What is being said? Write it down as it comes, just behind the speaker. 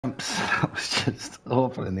That was just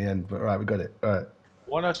awful in the end, but right, we got it. Right.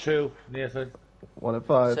 1 or 2, Nathan. 1 and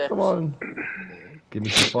 5. 6. Come on. Give me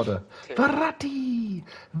some fodder. 2. Verratti!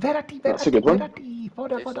 Verratti, That's a good one. Verratti!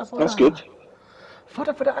 Fodder, fodder, fodder. That's good.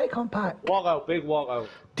 Fodder for the icon pack. Walkout, big walkout.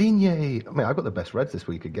 Digne. I mean, I've got the best reds this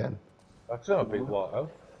week again. That's not a big walkout.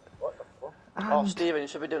 What the fuck? Oh, Stephen, you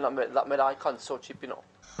should be doing that mid icon so cheap, you know.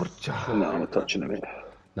 No, I'm not touching it, mate.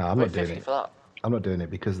 No, I'm not doing 50 it. for that. I'm not doing it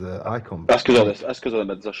because the icon. That's because all the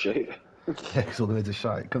mids are shit. Yeah, because all the mids are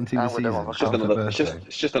shite. Come to the And we don't season. have a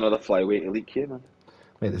It's just another flyweight elite here, man.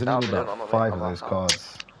 Mate, there's No, only we don't about have a 5 of bit those of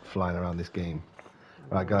cards flying around this game.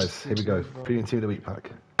 Right, guys, here we go. Premium Team of the Week pack.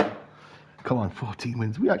 Come on, 14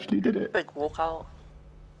 wins. We actually did it. Big walkout.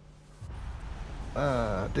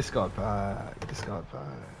 Discard pack. Discard pack.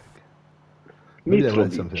 Maybe they're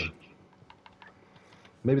worth something.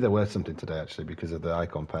 Maybe they're worth something today, actually, because of the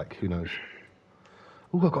icon pack. Who knows?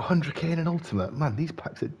 Oh, I've got 100k in an ultimate. Man, these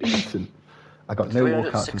packs are decent. I got no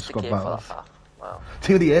walkouts from squad battles. Wow.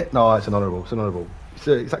 Team of the year? No, it's an honourable. It's an honourable.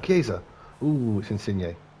 Is that Chiesa? Ooh, it's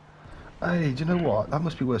Insigne. Hey, do you know what? That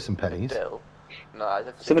must be worth some pennies. Bill. No, I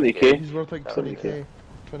think 70k. He's worth like 20k,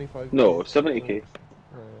 25k. No, 70k.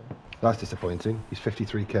 That's disappointing. He's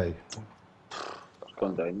 53k. It's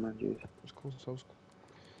gone down, man. Jeez. It's close to house.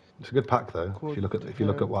 It's a good pack though. If you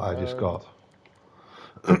look at what I just got,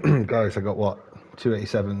 guys, I got what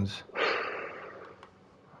 287s.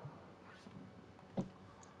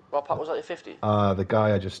 What pack was that? 50? The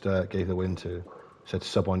guy I just gave the win to said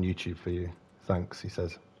sub on YouTube for you. Thanks, he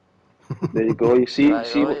says. There you go. You see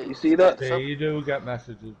that? Yeah, you do get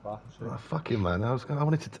messages back. So. Oh, fuck him, man. I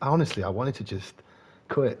wanted to just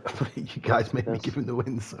quit. You guys made me give him the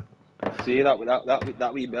win. So. See that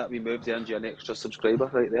we moved the an extra subscriber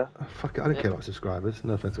right there. Oh, fuck it, I don't care about subscribers.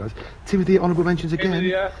 No offense, guys. Team of the honourable mentions again.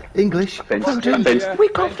 Yeah. English. Foden. We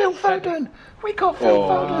got Phil Foden. We got Phil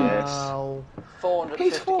Foden. Yes. 450.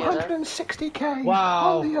 He's 460k.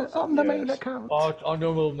 Wow. On the main account. Oh,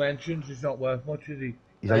 honourable mentions. He's not worth much, is he?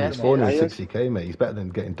 He's only 460k, mate. He's better than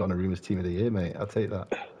getting Donnarumma's Team of the Year, mate. I'll take that.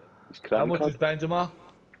 How much is Benzema?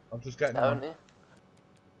 I'm just getting on.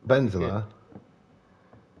 Benzema.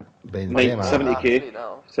 Mate, 70k.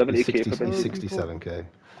 70k for He's 67k.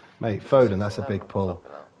 Mate, Foden, that's a big pull.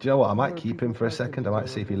 Do you know what? I might keep him for a second. I might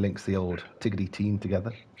see if he links the old Tiggity team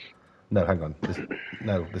together. No, hang on.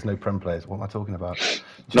 There's no Prem players. What am I talking about?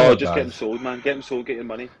 No, just get him sold, man. Get him sold, get your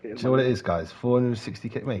money. Do you know what it is, guys?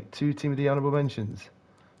 460k. Mate, 2 Team of the Honourable Mentions.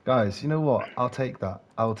 Guys, you know what? I'll take that.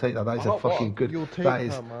 I'll take that. That is a fucking good. That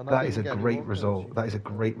is a great result. That is a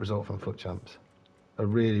great result from Foot Champs. A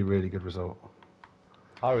really, really good result.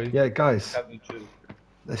 Harry. Yeah, guys. 72.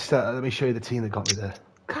 Let me show you the team that got me there.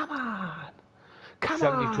 Come on. Come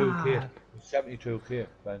 72k. on. 72k.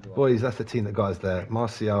 Boys, that's the team that got us there.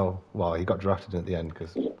 Martial, well, he got drafted at the end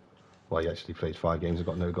because, well, he actually played 5 games and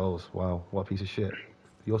got no goals. Wow, what a piece of shit.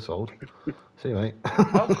 You're sold. See you, mate.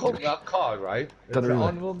 How come that card, right? It's an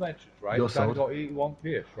honourable mentions, right? You're sold. Got 81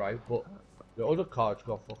 pace, right? But the other cards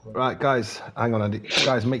got fucking... Right, guys, hang on, Andy.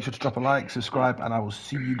 Guys, make sure to drop a like, subscribe, and I will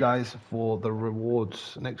see you guys for the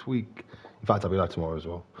rewards next week. In fact, I'll be live tomorrow as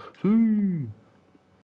well. See.